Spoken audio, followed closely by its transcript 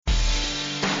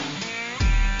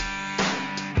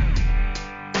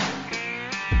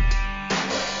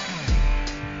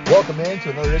Welcome in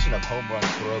to another edition of Home Run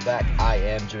Throwback. I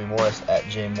am Jimmy Morris at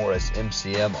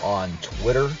JMorrisMCM on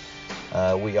Twitter.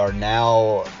 We are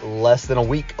now less than a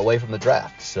week away from the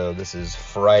draft. So this is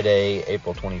Friday,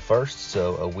 April 21st.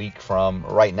 So a week from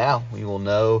right now, we will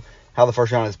know how the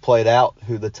first round has played out,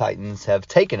 who the Titans have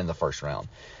taken in the first round.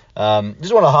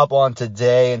 Just want to hop on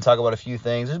today and talk about a few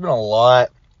things. There's been a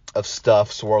lot of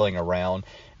stuff swirling around.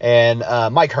 And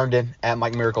Mike Herndon at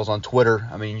Mike Miracles on Twitter,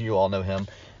 I mean, you all know him.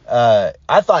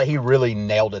 I thought he really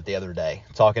nailed it the other day,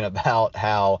 talking about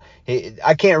how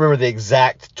I can't remember the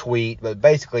exact tweet, but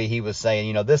basically he was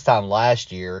saying, this time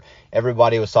last year,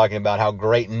 everybody was talking about how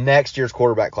great next year's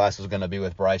quarterback class was going to be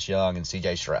with Bryce Young and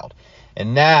C.J. Stroud.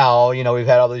 And now, we've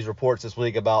had all these reports this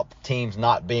week about teams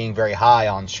not being very high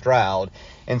on Stroud.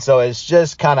 And so it's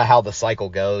just kind of how the cycle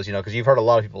goes, because you've heard a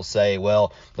lot of people say,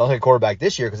 well, don't take a quarterback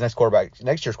this year because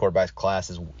next year's quarterback class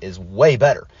is way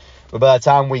better. But by the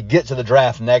time we get to the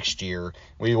draft next year,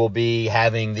 we will be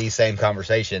having these same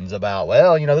conversations about,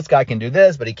 well, this guy can do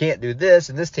this, but he can't do this,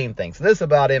 and this team thinks this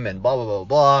about him, and blah, blah, blah,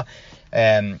 blah.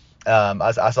 And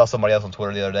I saw somebody else on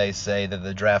Twitter the other day say that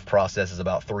the draft process is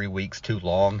about 3 weeks too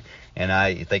long, and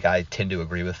I think I tend to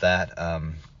agree with that.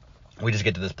 We just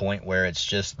get to this point where it's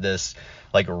just this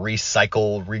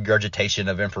recycled regurgitation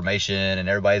of information, and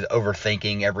everybody's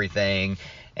overthinking everything,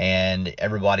 and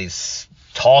everybody's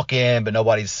talking, but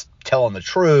nobody's telling the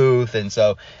truth. And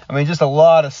so, just a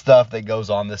lot of stuff that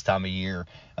goes on this time of year.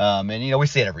 And, we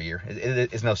see it every year.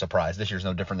 It's no surprise. This year's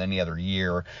no different than any other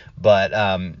year. But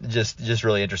just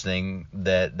really interesting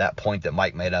that point that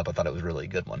Mike made up. I thought it was really a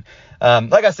good one.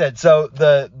 Like I said, so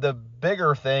the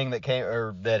bigger thing that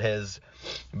that has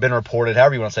been reported,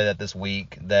 however you want to say that this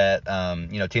week, that,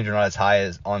 teams are not as high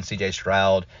as on C.J.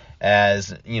 Stroud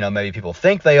as, maybe people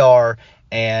think they are.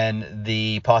 And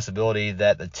the possibility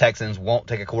that the Texans won't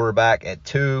take a quarterback at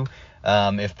 2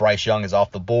 if Bryce Young is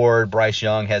off the board. Bryce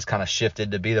Young has kind of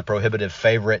shifted to be the prohibitive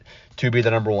favorite to be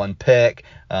the number 1 pick.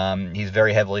 He's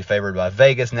very heavily favored by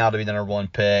Vegas now to be the number 1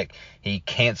 pick. He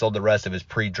canceled the rest of his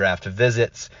pre-draft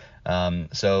visits.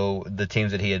 So the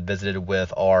teams that he had visited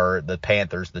with are the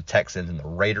Panthers, the Texans, and the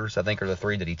Raiders, I think, are the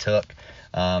 3 that he took,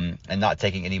 and not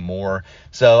taking any more.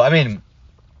 So,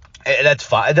 that's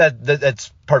fine.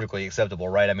 That's perfectly acceptable,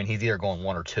 right? He's either going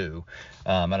 1 or 2.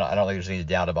 I don't think there's any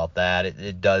doubt about that.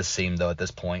 It does seem, though, at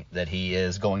this point that he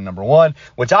is going number 1,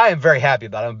 which I am very happy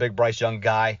about. I'm a big Bryce Young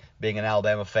guy, being an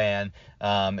Alabama fan,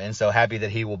 and so happy that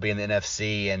he will be in the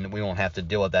NFC and we won't have to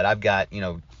deal with that. I've got,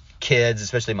 kids,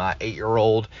 especially my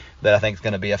 8-year-old, that I think is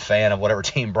going to be a fan of whatever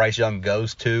team Bryce Young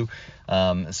goes to.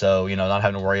 So, not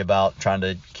having to worry about trying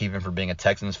to keep him from being a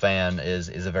Texans fan is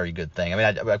a very good thing.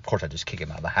 Of course, I'd just kick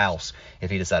him out of the house if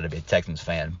he decided to be a Texans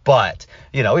fan. But,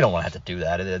 we don't want to have to do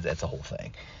that. It's a whole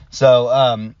thing. So,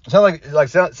 sounds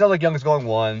like Young is going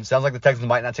 1. Sounds like the Texans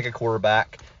might not take a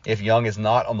quarterback if Young is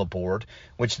not on the board,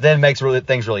 which then makes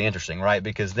things really interesting, right?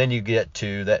 Because then you get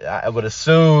to that. I would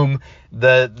assume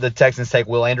the Texans take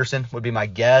Will Anderson would be my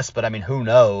guess, but who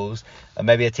knows?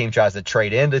 Maybe a team tries to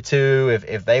trade into 2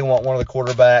 if they want one of the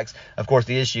quarterbacks. Of course,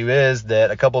 the issue is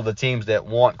that a couple of the teams that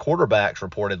want quarterbacks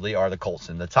reportedly are the Colts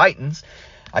and the Titans.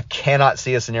 I cannot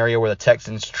see a scenario where the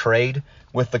Texans trade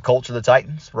with the Colts or the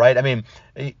Titans, right?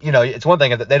 It's one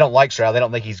thing that they don't like Stroud. They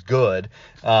don't think he's good.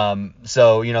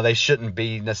 So, they shouldn't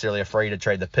be necessarily afraid to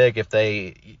trade the pick if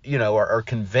they, are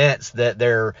convinced that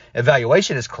their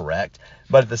evaluation is correct.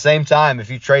 But at the same time, if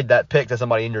you trade that pick to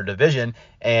somebody in your division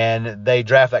and they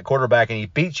draft that quarterback and he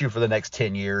beats you for the next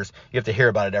 10 years, you have to hear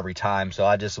about it every time. So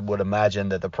I just would imagine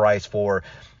that the price for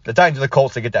the Titans or the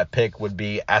Colts to get that pick would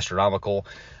be astronomical.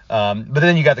 But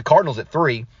then you got the Cardinals at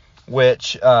 3,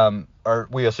 which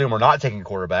we assume are not taking a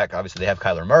quarterback. Obviously, they have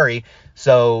Kyler Murray,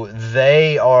 so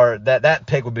they are that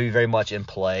pick would be very much in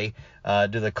play.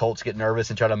 Do the Colts get nervous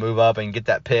and try to move up and get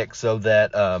that pick so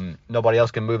that nobody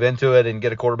else can move into it and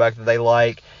get a quarterback that they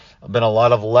like? Been a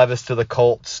lot of Levis to the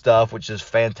Colts stuff, which is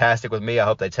fantastic with me. I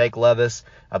hope they take Levis.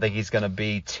 I think he's going to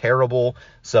be terrible,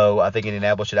 so I think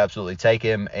Indianapolis should absolutely take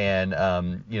him and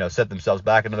set themselves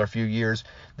back another few years.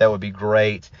 That would be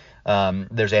great.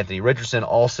 There's Anthony Richardson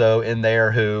also in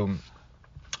there who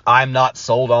I'm not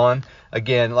sold on.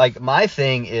 Again, my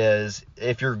thing is,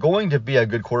 if you're going to be a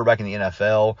good quarterback in the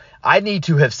NFL, I need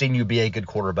to have seen you be a good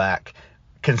quarterback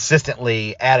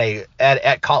consistently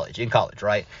in college,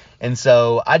 right? And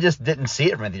so I just didn't see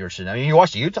it from Anthony Richardson. You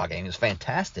watched the Utah game; it was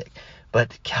fantastic.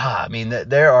 But God,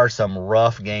 there are some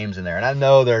rough games in there, and I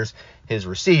know there's his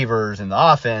receivers and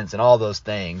the offense and all those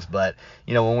things. But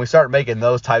when we start making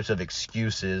those types of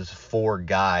excuses for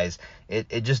guys,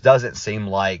 it just doesn't seem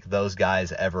like those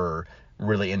guys ever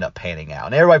really end up panning out.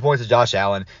 And everybody points to Josh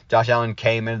Allen. Josh Allen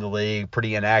came into the league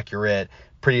pretty inaccurate.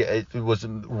 It was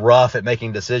rough at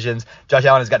making decisions. Josh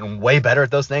Allen has gotten way better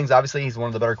at those things. Obviously, he's one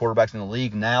of the better quarterbacks in the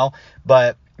league now.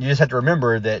 But you just have to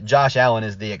remember that Josh Allen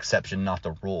is the exception, not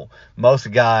the rule.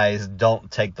 Most guys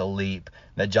don't take the leap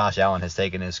that Josh Allen has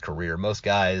taken in his career. Most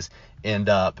guys end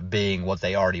up being what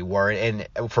they already were. And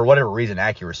for whatever reason,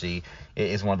 accuracy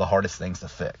is one of the hardest things to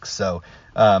fix. So,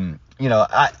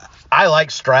 I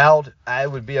like Stroud. I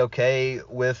would be okay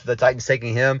with the Titans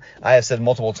taking him. I have said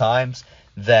multiple times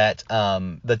that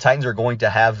the Titans are going to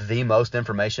have the most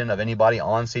information of anybody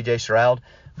on C.J. Stroud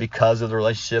because of the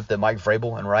relationship that Mike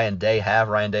Vrabel and Ryan Day have,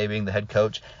 Ryan Day being the head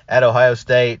coach at Ohio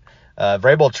State.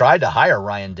 Vrabel tried to hire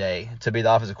Ryan Day to be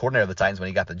the offensive coordinator of the Titans when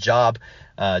he got the job.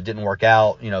 Didn't work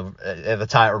out. At the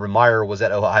time, Urban Meyer was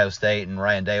at Ohio State, and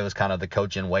Ryan Day was kind of the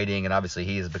coach in waiting, and obviously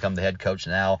he has become the head coach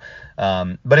now.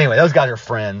 But anyway, those guys are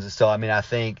friends. So, I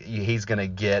think he's going to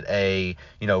get a,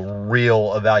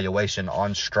 real evaluation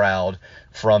on Stroud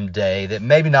from Day that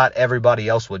maybe not everybody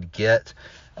else would get.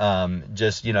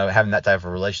 Just, having that type of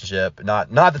relationship, not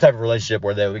the type of relationship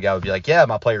where the guy would be like, yeah,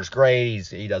 my player's great.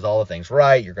 He does all the things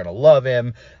right. You're going to love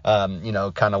him.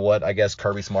 Kind of what I guess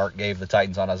Kirby Smart gave the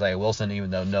Titans on Isaiah Wilson, even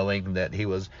though knowing that he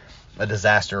was a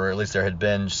disaster, or at least there had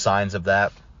been signs of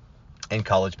that in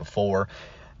college before.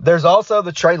 There's also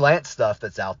the Trey Lance stuff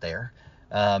that's out there.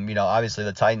 Obviously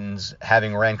the Titans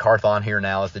having Ran Carthon here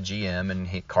now as the GM,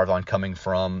 and Carthon coming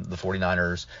from the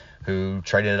 49ers, who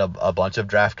traded a bunch of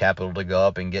draft capital to go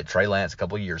up and get Trey Lance a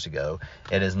couple of years ago.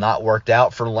 It has not worked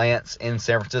out for Lance in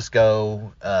San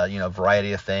Francisco,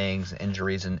 variety of things,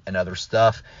 injuries and other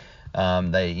stuff.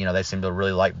 They seem to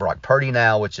really like Brock Purdy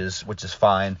now, which is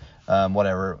fine,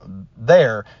 whatever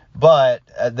there. But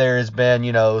there has been,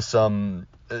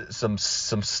 some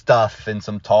stuff and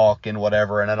some talk and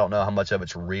whatever, and I don't know how much of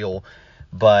it's real.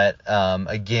 But,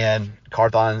 again,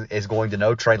 Carthon is going to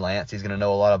know Trey Lance. He's going to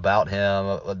know a lot about him,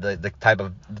 the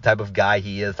type of guy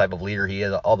he is, type of leader he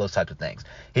is, all those types of things.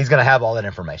 He's going to have all that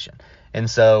information. And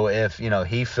so if,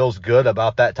 he feels good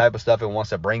about that type of stuff and wants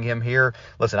to bring him here,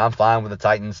 listen, I'm fine with the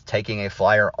Titans taking a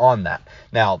flyer on that.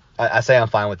 Now, I say I'm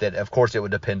fine with it. Of course, it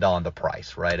would depend on the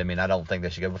price, right? I don't think they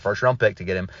should give a first-round pick to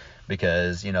get him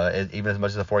because, even as much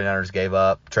as the 49ers gave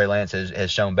up, Trey Lance has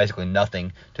shown basically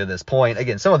nothing to this point.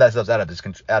 Again, some of that stuff's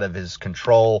out of his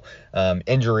control.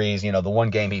 Injuries, the one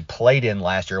game he played in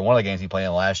last year, one of the games he played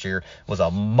in last year was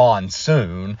a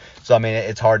monsoon. So,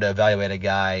 it's hard to evaluate a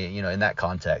guy, in that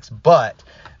context. But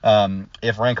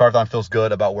if Ran Carthon feels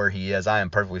good about where he is, I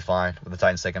am perfectly fine with the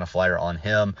Titans taking a flyer on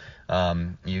him.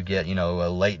 You get, a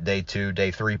late day 2,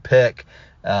 day 3 pick,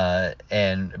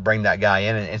 and bring that guy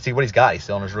in and see what he's got. He's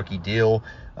still on his rookie deal.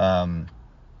 The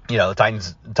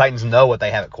Titans know what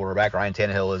they have at quarterback. Ryan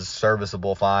Tannehill is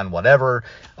serviceable, fine, whatever.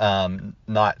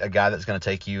 Not a guy that's going to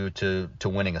take you to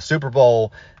winning a Super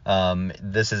Bowl.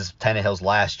 This is Tannehill's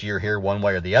last year here, one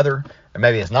way or the other. Or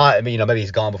maybe it's not. Maybe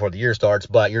he's gone before the year starts.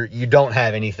 But you don't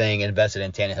have anything invested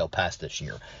in Tannehill past this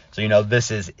year. So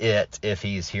this is it if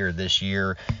he's here this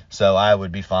year. So I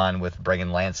would be fine with bringing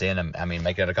Lance in and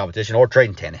making it a competition or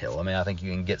trading Tannehill. I think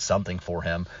you can get something for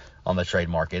him on the trade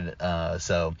market.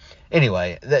 So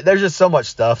anyway, there's just so much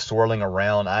stuff swirling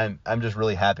around. I'm just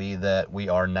really happy that we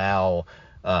are now,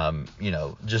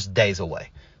 just days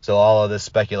away. So all of this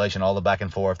speculation, all the back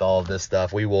and forth, all of this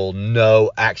stuff, we will know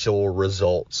actual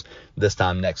results this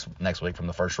time next week from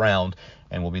the first round,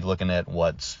 and we'll be looking at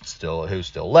who's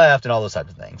still left and all those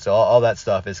types of things. So all that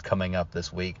stuff is coming up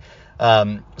this week.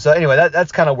 So anyway,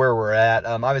 that's kind of where we're at.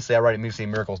 Obviously I write at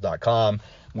MusicCityMiracles.com,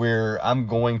 where I'm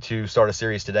going to start a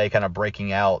series today kind of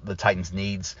breaking out the Titans'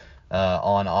 needs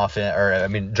on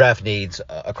offense, draft needs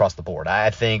across the board. I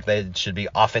think they should be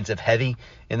offensive heavy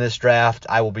in this draft.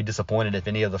 I will be disappointed if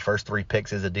any of the first 3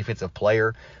 picks is a defensive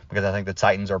player, because I think the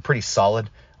Titans are pretty solid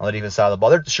on the defensive side of the ball.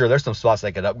 There's some spots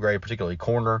they could upgrade, particularly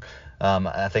corner.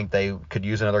 I think they could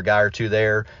use another guy or two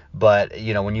there. But,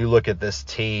 when you look at this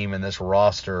team and this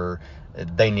roster,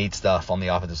 they need stuff on the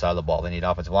offensive side of the ball. They need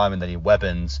offensive linemen. They need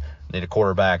weapons. They need a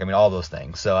quarterback. All those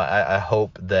things. So I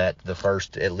hope that the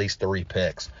first at least 3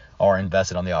 picks are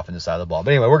invested on the offensive side of the ball.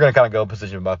 But anyway, we're going to kind of go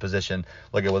position by position,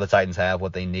 look at what the Titans have,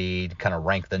 what they need, kind of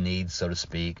rank the needs, so to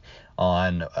speak,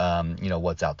 on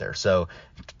what's out there. So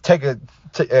keep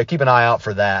an eye out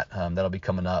for that. That'll be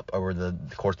coming up over the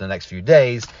course of the next few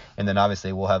days, and then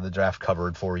obviously we'll have the draft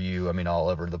covered for you. All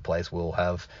over the place. We'll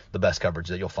have the best coverage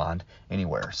that you'll find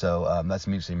anywhere. So that's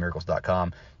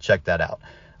MusicCityMiracles.com. Check that out.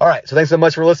 All right, so thanks so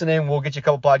much for listening. We'll get you a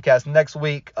couple podcasts next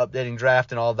week, updating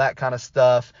draft and all that kind of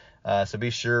stuff. So be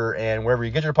sure, and wherever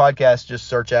you get your podcast, just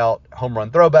search out Home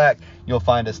Run Throwback. You'll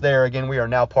find us there. Again, we are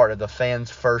now part of the Fans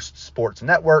First Sports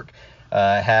Network.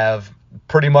 Have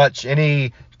pretty much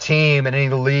any team in any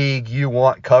league you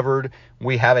want covered.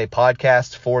 We have a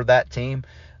podcast for that team.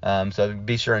 So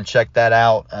be sure and check that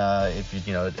out. If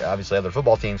you know, obviously other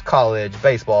football teams, college,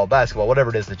 baseball, basketball,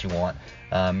 whatever it is that you want,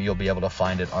 you'll be able to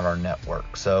find it on our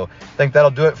network. So I think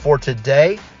that'll do it for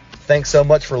today. Thanks so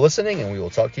much for listening, and we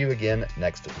will talk to you again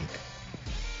next week.